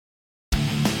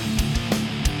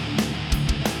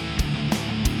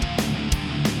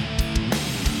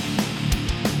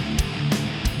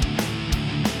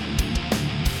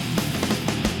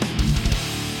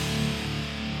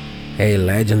Hey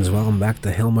legends, welcome back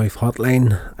to Hellmouth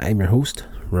Hotline. I'm your host,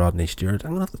 Rodney Stewart.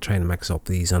 I'm going to have to try and mix up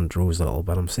these intros a little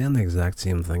bit. I'm saying the exact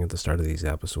same thing at the start of these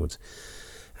episodes.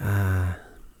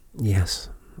 Yes,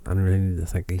 I really need to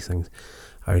think these things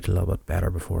out a little bit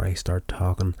better before I start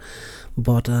talking.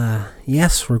 But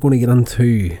yes, we're going to get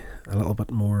into a little bit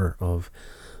more of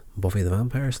Buffy the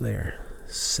Vampire Slayer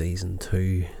Season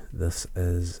 2. This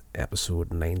is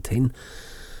episode 19.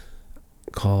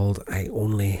 Called I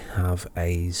Only Have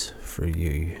Eyes for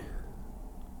You.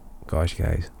 Gosh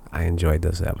guys, I enjoyed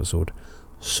this episode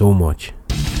so much.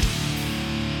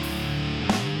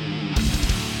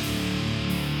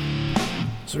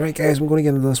 So right guys, I'm going to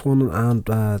get into this one, and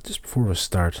just before we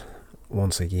start,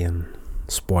 once again,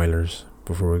 spoilers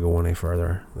before we go any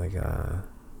further. This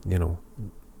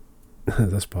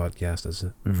podcast is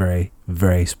very,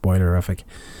 very spoilerific,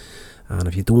 and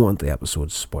if you don't want the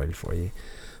episode spoiled for you,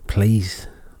 please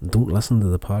don't listen to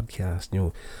the podcast.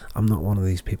 I'm not one of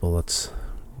these people that's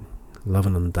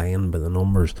living and dying by the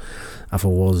numbers. If I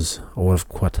was, I would have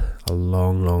quit a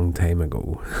long, long time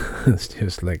ago. It's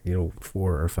just 4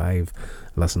 or 5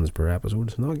 listens per episode.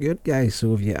 It's not good, guys.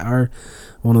 So if you are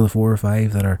one of the 4 or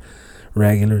 5 that are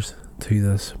regulars to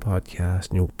this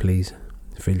podcast, please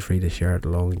feel free to share it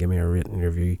along and give me a rating and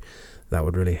review. That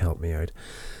would really help me out.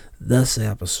 This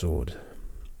episode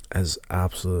is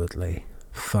absolutely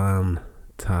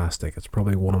fantastic. It's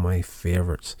probably one of my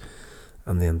favourites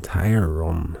in the entire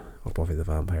run of Buffy the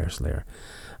Vampire Slayer,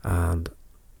 and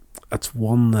it's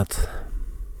one that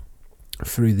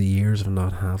through the years of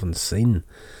not having seen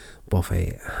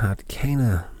Buffy had kind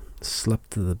of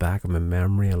slipped to the back of my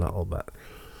memory a little bit.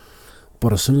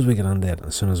 But as soon as we get into it,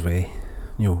 as soon as we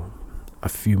a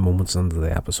few moments into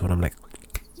the episode, I'm like,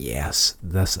 yes,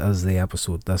 this is the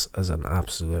episode. This is an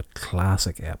absolute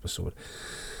classic episode.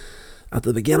 At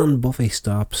the beginning, Buffy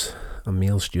stops a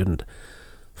male student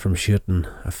from shooting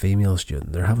a female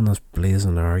student. They're having this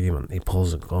blazing argument. He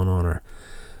pulls a gun on her.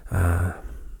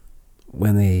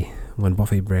 When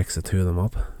Buffy breaks the two of them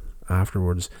up,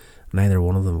 afterwards, neither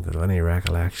one of them got any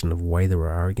recollection of why they were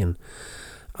arguing,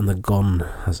 and the gun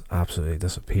has absolutely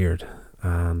disappeared.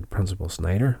 And Principal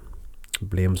Snyder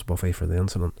blames Buffy for the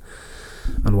incident.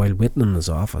 And while waiting in his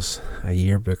office, a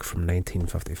yearbook from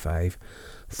 1955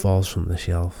 falls from the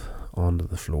shelf onto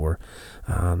the floor,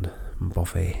 and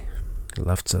Buffy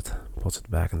lifts it, puts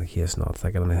it back in the case, not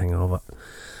thinking anything of it.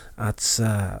 It's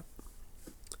a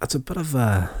bit of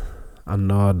a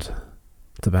nod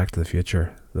to Back to the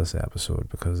Future, this episode,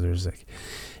 because there's do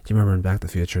you remember in Back to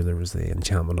the Future there was the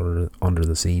Enchantment Under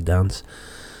the Sea dance?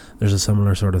 There's a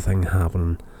similar sort of thing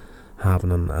happening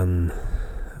in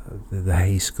the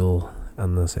high school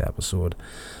in this episode.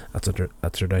 It's a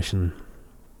tradition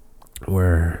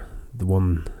where the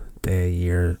one day a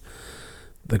year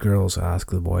the girls ask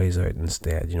the boys out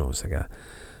instead. It's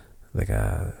like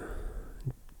a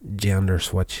gender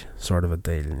switch sort of a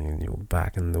deal.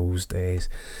 Back in those days,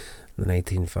 the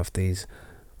 1950s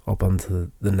up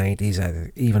into the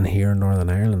 90s, even here in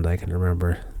Northern Ireland, I can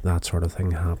remember that sort of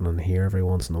thing happening here every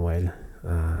once in a while.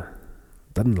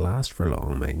 Didn't last for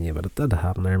long, mind you, but it did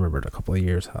happen. I remember it a couple of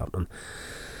years happening.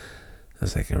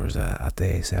 It's like there was a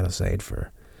day set aside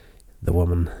for the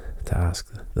women to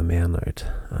ask the men out,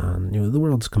 and the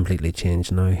world's completely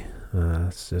changed now.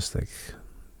 It's just like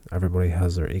everybody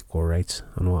has their equal rights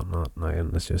and whatnot now,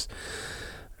 and it's just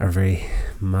every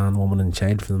man, woman and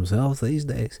child for themselves these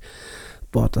days.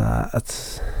 But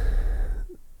it's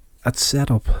set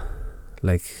up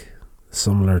like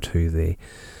similar to the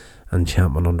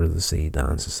Enchantment Under the Sea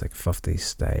dance. It's like 50s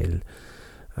style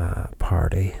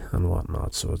party and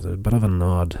whatnot, so it's a bit of a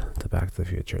nod to Back to the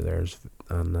Future.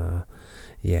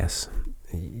 Yes,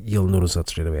 you'll notice that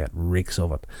straight away. It reeks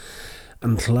of it.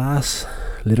 In class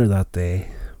later that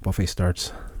day, Buffy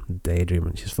starts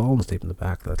daydreaming. She's fallen asleep in the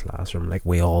back of the classroom like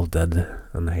we all did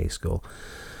in high school,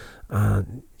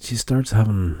 and she starts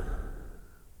having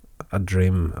a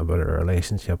dream about a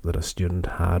relationship that a student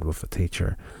had with a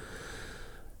teacher.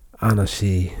 And as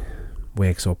she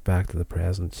wakes up back to the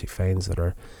present, she finds that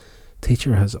her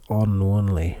teacher has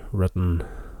unknowingly written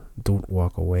 "Don't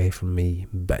walk away from me,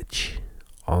 bitch"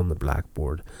 on the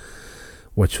blackboard,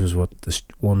 which was what the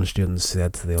one student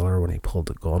said to the other when he pulled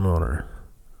the gun on her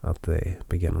at the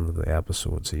beginning of the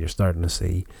episode. So you're starting to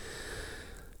see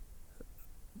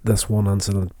this one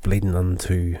incident bleeding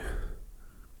into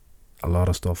a lot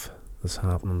of stuff that's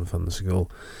happening within the school.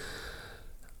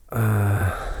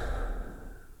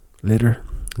 Later,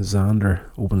 Xander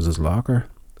opens his locker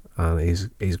and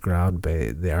he's grabbed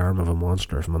by the arm of a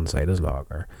monster from inside his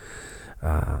locker.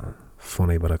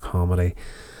 Funny bit of comedy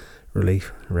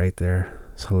relief right there.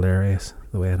 It's hilarious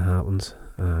the way it happens.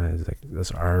 Like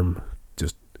this arm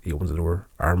He opens the door,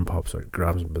 arm pops out,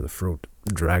 grabs him by the throat,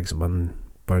 drags him in,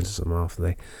 bounces him off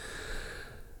the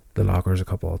lockers a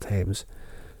couple of times.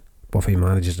 Buffy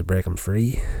manages to break him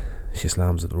free. She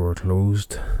slams the door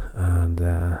closed, and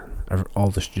all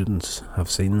the students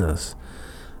have seen this,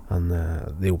 and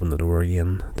they open the door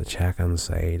again to check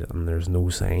inside, and there's no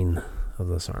sign of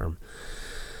this arm.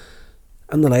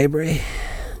 In the library,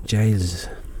 Giles,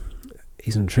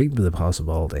 he's intrigued by the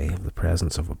possibility of the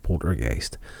presence of a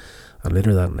poltergeist, and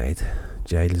later that night,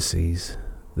 Giles sees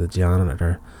the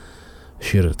janitor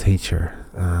shoot a teacher.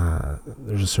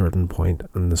 There's a certain point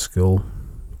in the school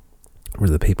where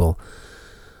the people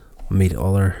meet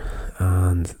other,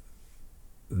 and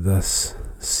this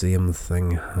same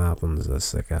thing happens.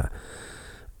 It's like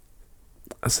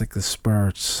the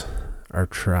spirits are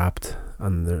trapped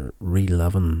and they're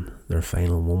reliving their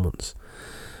final moments,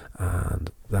 and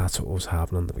that's what was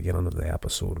happening at the beginning of the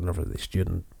episode whenever the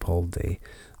student pulled the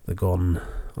gun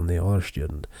on the other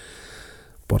student.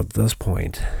 But at this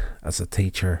point, it's a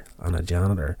teacher and a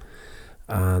janitor,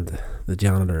 and the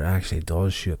janitor actually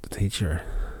does shoot the teacher,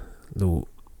 though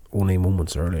only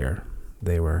moments earlier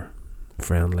they were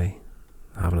friendly,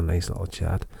 having a nice little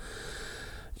chat.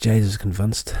 Giles is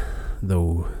convinced,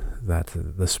 though, that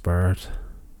the spirit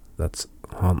that's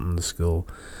haunting the school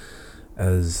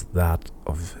is that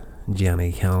of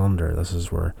Jenny Calendar. This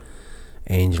is where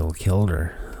Angel killed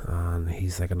her, and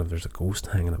he's thinking if there's a ghost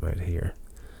hanging about here,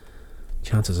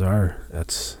 chances are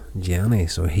it's Jenny.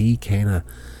 So he kind of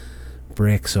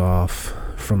breaks off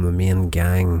from the main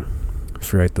gang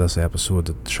throughout this episode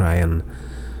to try and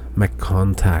make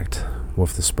contact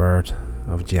with the spirit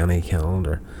of Jenny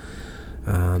Calendar,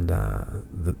 and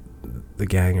the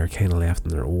gang are kind of left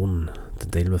on their own to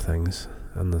deal with things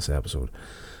in this episode.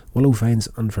 Willow finds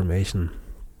information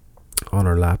on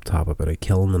her laptop about a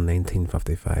killing in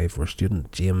 1955 where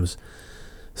student James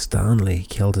Stanley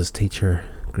killed his teacher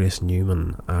Grace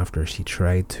Newman after she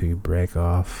tried to break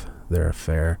off their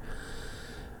affair.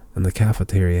 In the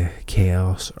cafeteria,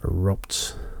 chaos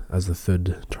erupts as the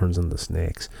food turns into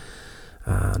snakes,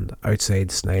 and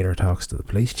outside, Snyder talks to the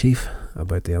police chief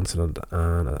about the incident,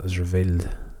 and it is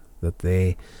revealed that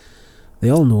they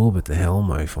all know about the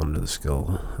Hellmouth under the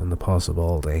school and the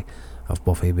possibility of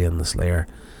Buffy being the Slayer,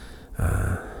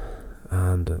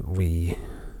 and we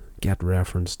get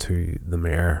reference to the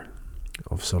mayor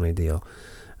of Sunnydale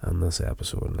in this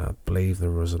episode, and I believe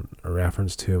there was a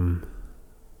reference to him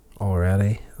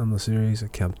already in the series. I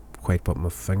can't quite put my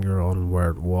finger on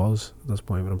where it was at this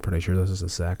point, but I'm pretty sure this is the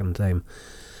second time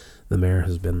the mayor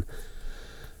has been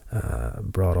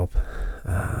brought up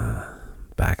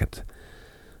back at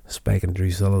Spike and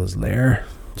Drusilla's lair.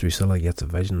 Drusilla gets a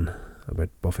vision about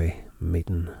Buffy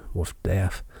meeting with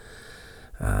death,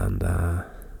 and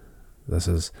this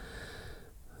is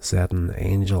setting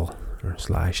Angel or /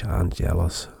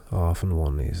 Angelus off in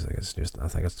one. He's like, I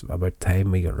think it's about time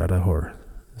we get rid of her.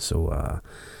 So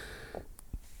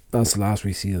that's the last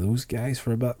we see of those guys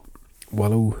for a bit.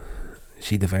 Willow,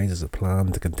 she devises a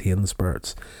plan to contain the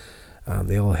spirits, and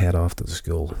they all head off to the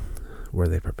school where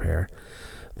they prepare.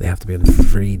 They have to be in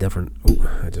 3 different...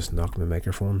 Oh, I just knocked my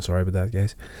microphone. Sorry about that,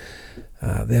 guys.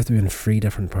 They have to be in 3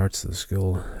 different parts of the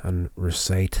school and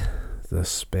recite the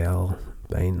spell,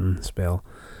 binding spell,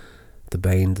 to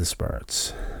bind the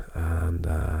spirits. And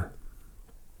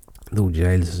though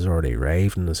Giles has already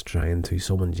arrived and is trying to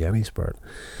summon Jenny's spirit,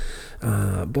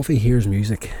 Buffy hears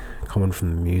music coming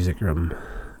from the music room,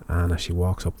 and as she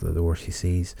walks up to the door, she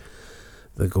sees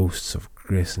the ghosts of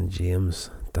Grace and James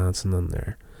dancing in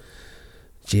there.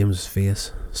 James'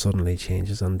 face suddenly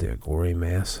changes into a gory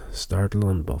mess,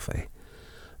 startling Buffy.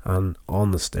 And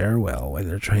on the stairwell, while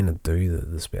they're trying to do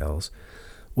the spells,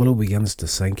 Willow begins to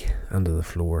sink into the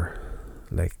floor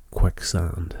like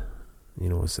quicksand. You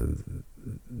know, so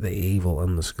the evil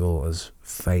in the school is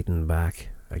fighting back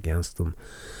against them.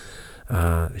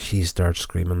 She starts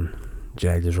screaming.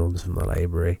 Giles runs from the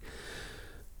library.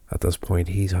 At this point,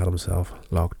 he's had himself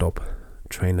locked up,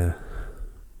 trying to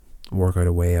work out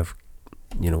a way of,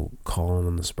 calling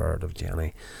on the spirit of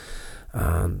Jenny.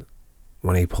 And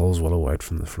when he pulls Willow out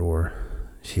from the floor,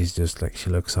 she's just like, she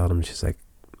looks at him, she's like,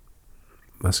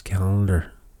 Miss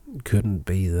Calendar couldn't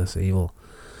be this evil,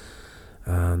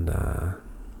 and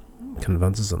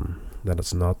convinces him that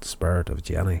it's not the spirit of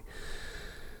Jenny.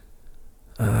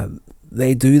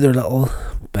 They do their little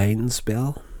bind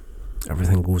spell.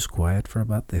 Everything goes quiet for a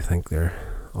bit. They think they're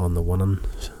on the winning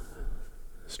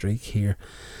streak here,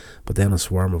 but then a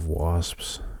swarm of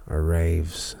wasps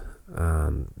arrives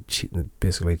and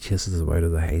basically chases them out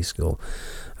of the high school.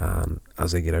 And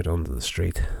as they get out onto the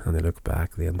street and they look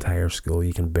back, the entire school,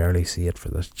 you can barely see it for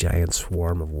this giant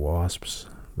swarm of wasps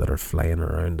that are flying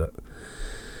around it.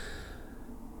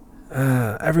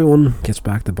 Everyone gets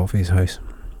back to Buffy's house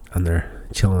and they're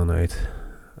chilling out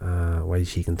while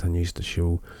she continues to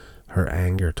show her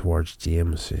anger towards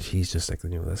James. She's just like,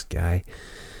 this guy,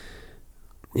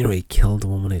 he killed the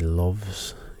woman he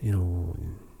loves.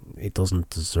 He doesn't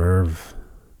deserve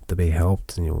to be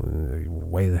helped.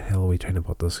 Why the hell are we trying to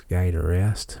put this guy to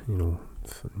rest?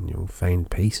 Find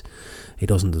peace. He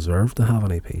doesn't deserve to have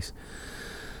any peace.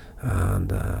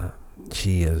 And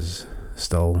she is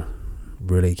still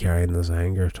really carrying this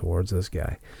anger towards this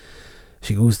guy.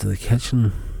 She goes to the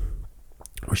kitchen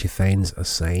where she finds a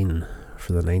sign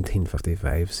for the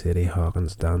 1955 Sadie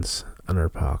Hawkins dance in her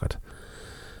pocket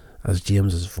as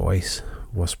James's voice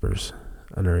whispers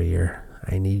in her ear,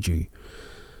 "I need you."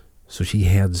 So she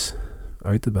heads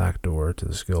out the back door to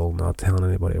the school, not telling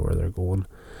anybody where they're going.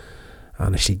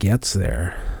 And as she gets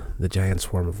there, the giant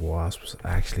swarm of wasps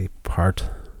actually part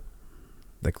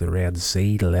like the Red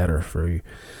Sea to let her through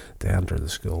to enter the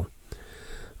school.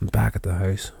 And back at the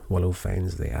house, Willow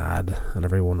finds the ad and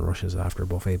everyone rushes after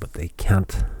Buffy, but they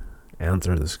can't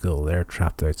enter the school. They're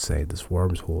trapped outside. The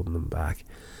swarm's holding them back.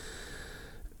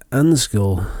 In the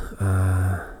school,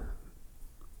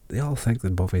 they all think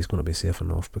that Buffy's going to be safe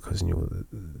enough because,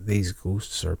 these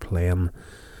ghosts are playing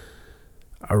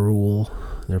a role.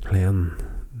 They're playing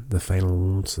the final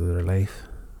moments of their life.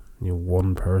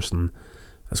 One person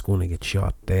is going to get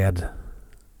shot dead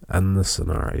in this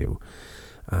scenario.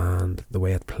 And the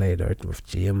way it played out with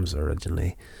James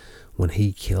originally, when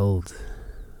he killed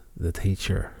the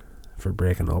teacher for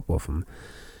breaking up with him,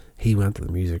 he went to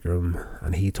the music room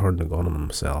and he turned the gun on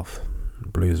himself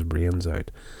and blew his brains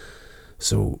out.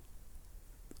 So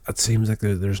it seems like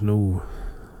there's no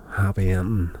happy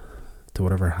ending to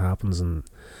whatever happens in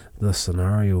this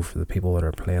scenario for the people that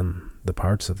are playing the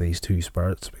parts of these two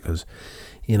spirits, because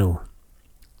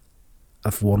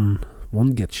if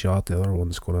one gets shot, the other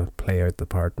one's going to play out the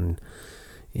part and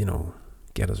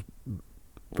get his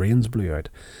brains blew out.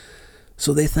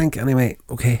 So they think, anyway,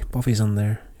 okay, Buffy's in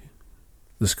there,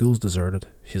 the school's deserted,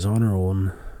 she's on her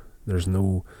own, there's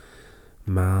no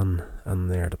man in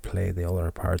there to play the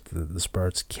other part. The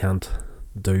spirits can't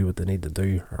do what they need to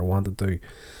do or want to do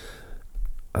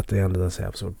at the end of this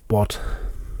episode. But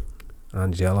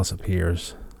Angelus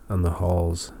appears in the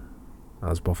halls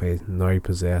as Buffy, now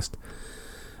possessed.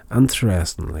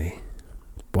 Interestingly,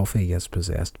 Buffy gets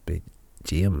possessed by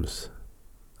James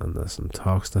in this and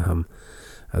talks to him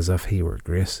as if he were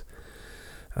Grace.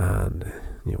 And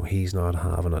he's not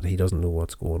having it. He doesn't know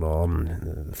what's going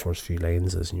on. The first few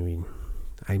lines is,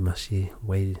 "I miss you.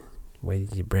 Why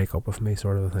did you break up with me?"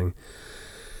 sort of a thing.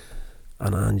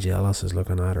 And Angelus is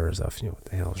looking at her as if, what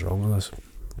the hell's wrong with this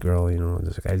girl?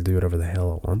 Just like, I'll do whatever the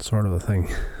hell I want, sort of a thing.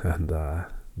 And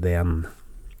then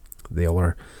the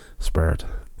other spirit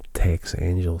takes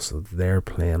Angel, so they're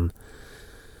playing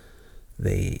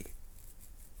the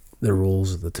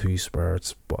roles of the two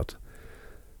spirits, but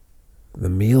the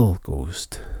male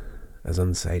ghost is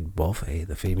inside Buffy,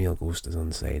 the female ghost is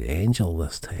inside Angel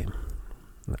this time.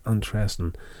 An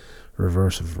interesting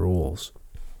reverse of roles.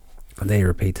 And they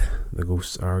repeat the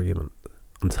ghost's argument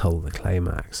until the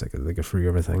climax. They go through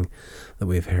everything that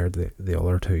we've heard the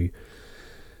other two.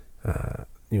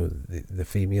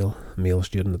 The male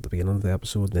student at the beginning of the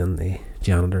episode, then the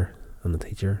janitor and the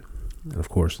teacher, and of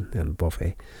course then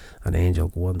Buffy and Angel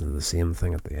go into the same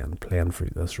thing at the end, playing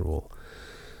through this role.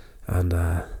 And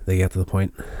they get to the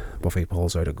point, Buffy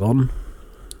pulls out a gun,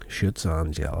 shoots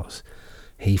Angelus.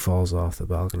 He falls off the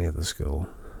balcony of the school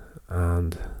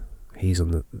and he's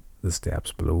on the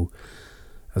steps below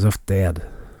as if dead.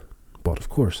 But of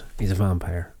course, he's a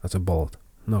vampire. That's a bullet.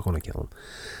 Not going to kill him.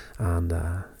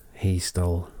 And he's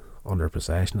still under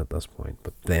possession at this point.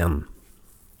 But then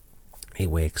he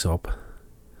wakes up,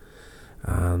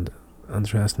 and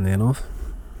interestingly enough,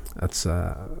 it's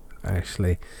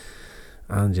actually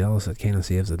Angelus that kind of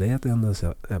saves the day at the end of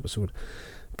this episode.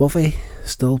 Buffy,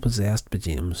 still possessed by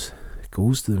James,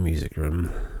 goes to the music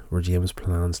room where James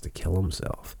plans to kill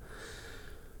himself.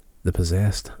 The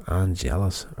possessed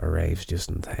Angelus arrives just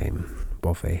in time.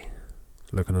 Buffy,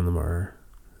 looking in the mirror,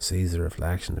 sees the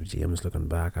reflection of James looking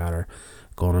back at her,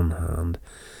 gun in hand.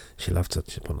 She lifts it,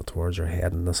 she's putting it towards her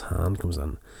head, and this hand comes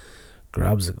in,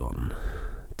 grabs the gun,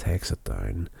 takes it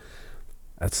down.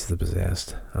 It's the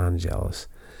possessed Angelus.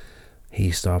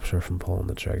 He stops her from pulling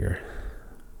the trigger.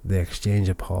 They exchange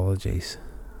apologies.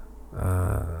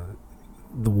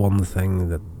 The one thing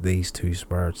that these two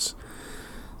spirits,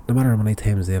 no matter how many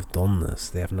times they've done this,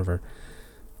 they have never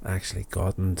actually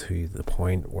gotten to the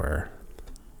point where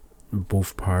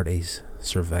both parties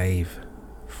survive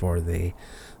for the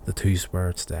two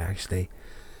spirits to actually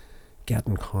get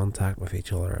in contact with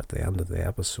each other at the end of the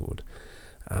episode,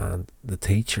 and the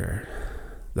teacher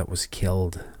that was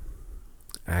killed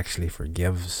actually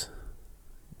forgives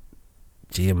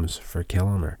James for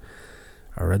killing her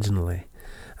originally,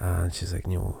 and she's like,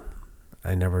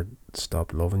 I never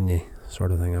stopped loving you,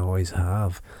 sort of thing. I always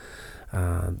have.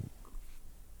 And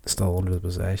still under the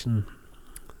possession,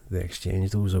 they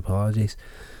exchange those apologies.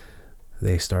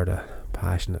 They start a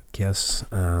passionate kiss,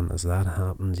 and as that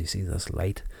happens, you see this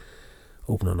light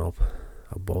opening up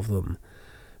above them,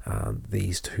 and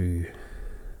these two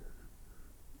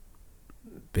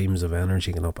beams of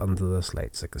energy going up into this light.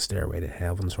 It's like the stairway to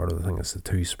heaven sort of thing. It's the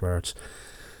two spirits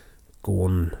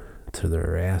going to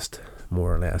their rest,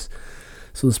 more or less.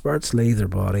 So the spirits leave their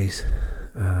bodies,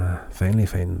 finally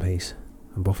finding peace,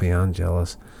 and Buffy and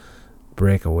Jealous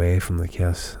break away from the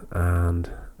kiss, and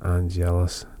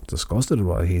Jealous, disgusted at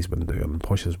what he's been doing,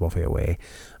 pushes Buffy away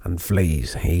and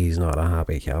flees. He's not a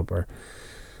happy camper,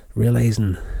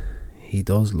 realising he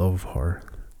does love her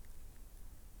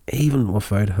even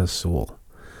without his soul.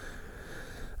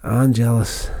 And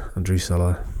Jealous and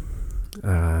Drusilla,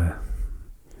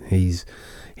 he's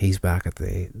back at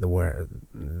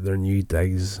their new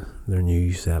digs, their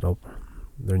new setup,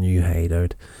 their new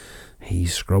hideout.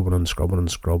 He's scrubbing and scrubbing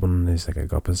and scrubbing. He's like, I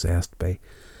got possessed by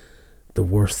the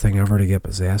worst thing ever to get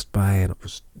possessed by, and it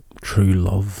was true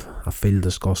love. I feel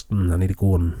disgusting. I need to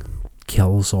go and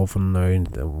kill something now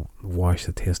and wash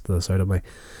the taste of this out of me.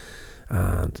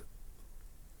 And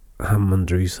him and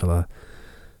Drusilla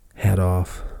head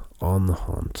off on the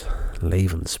hunt,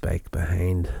 leaving Spike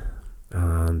behind,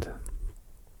 and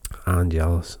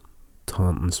Jealous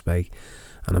taunting Spike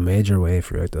in a major way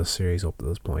throughout this series up to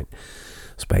this point.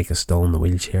 Spike is still in the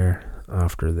wheelchair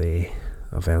after the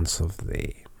events of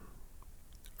the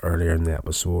earlier in the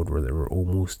episode where they were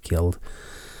almost killed.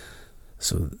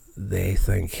 So they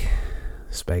think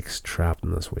Spike's trapped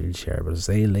in this wheelchair, but as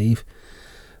they leave,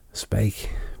 Spike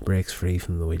breaks free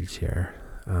from the wheelchair,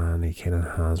 and he kind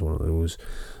of has one of those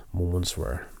moments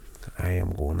where, I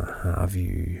am going to have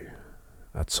you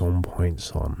at some point,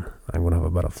 son. I'm going to have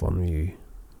a bit of fun with you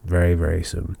very, very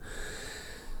soon.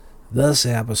 This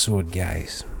episode,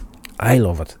 guys, I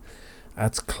love it.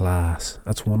 That's class.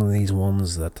 That's one of these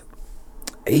ones that,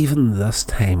 even this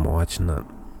time watching it,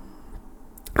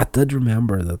 I did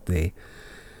remember that the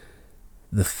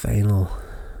final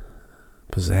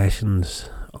possessions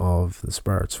of the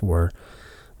spirits were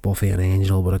Buffy and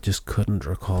Angel, but I just couldn't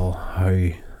recall how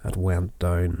it went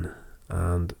down.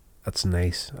 And it's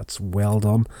nice, it's well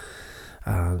done,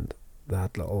 and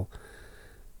that little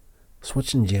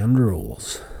switching gender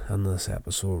roles in this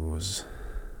episode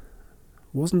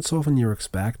wasn't something you were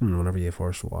expecting whenever you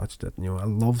first watched it. I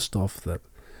love stuff that,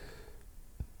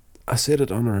 I said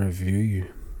it on a review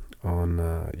on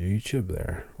YouTube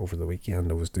there over the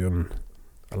weekend. I was doing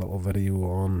a little video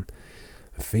on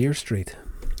Fear Street,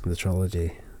 the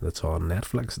trilogy that's on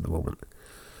Netflix at the moment,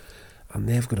 and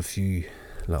they've got a few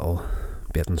little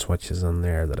bait and switches in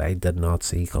there that I did not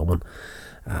see coming,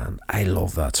 and I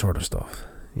love that sort of stuff.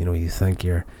 You think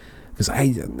because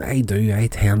I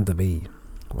tend to be,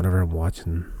 whenever I'm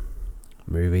watching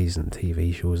movies and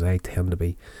TV shows, I tend to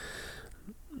be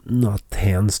not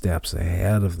 10 steps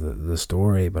ahead of the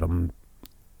story, but I'm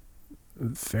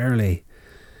fairly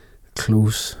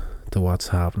close to what's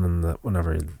happening, that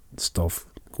whenever stuff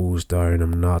goes down,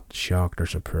 I'm not shocked or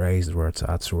surprised where it's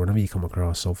at. So whenever you come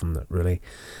across something that really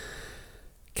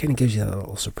kind of gives you that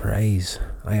little surprise,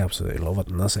 I absolutely love it.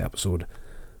 And this episode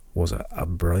was a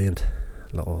brilliant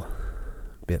little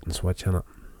bait and switch in it.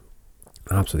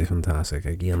 Absolutely fantastic.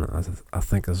 Again, I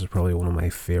think this is probably one of my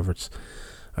favourites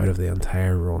out of the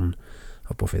entire run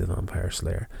of Buffy the Vampire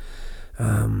Slayer.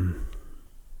 I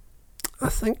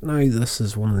think now this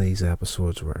is one of these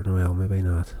episodes where, well, maybe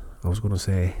not. I was going to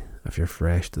say, if you're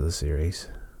fresh to the series,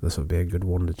 this would be a good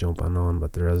one to jump in on,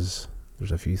 but there's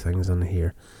a few things in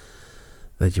here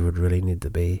that you would really need to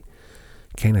be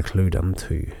kind of clued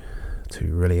into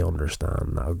to really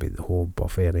understand. That would be the whole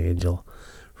Buffy and Angel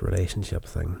relationship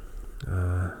thing.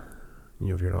 If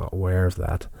you're not aware of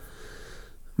that, it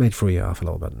might throw you off a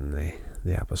little bit in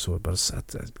the episode, but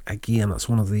it's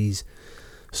one of these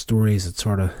stories that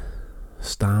sort of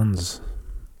stands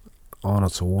on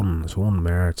its own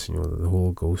merits. The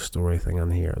whole ghost story thing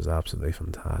in here is absolutely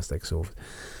fantastic. So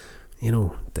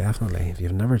definitely, if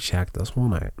you've never checked this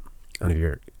one out, and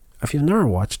if you've never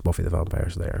watched Buffy the Vampire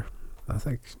Slayer, I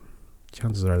think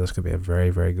chances are this could be a very,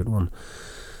 very good one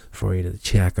for you to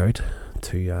check out,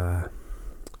 to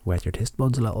wet your taste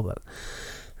buds a little bit.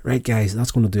 Right, guys,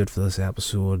 that's going to do it for this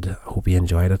episode. I hope you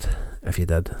enjoyed it. If you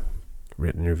did,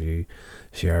 rate and review,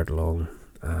 share it along,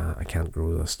 I can't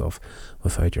grow this stuff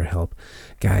without your help.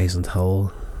 Guys,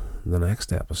 until the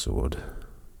next episode,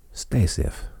 stay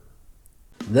safe.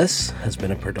 This has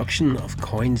been a production of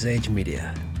Coins Age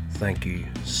Media. Thank you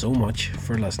so much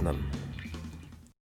for listening.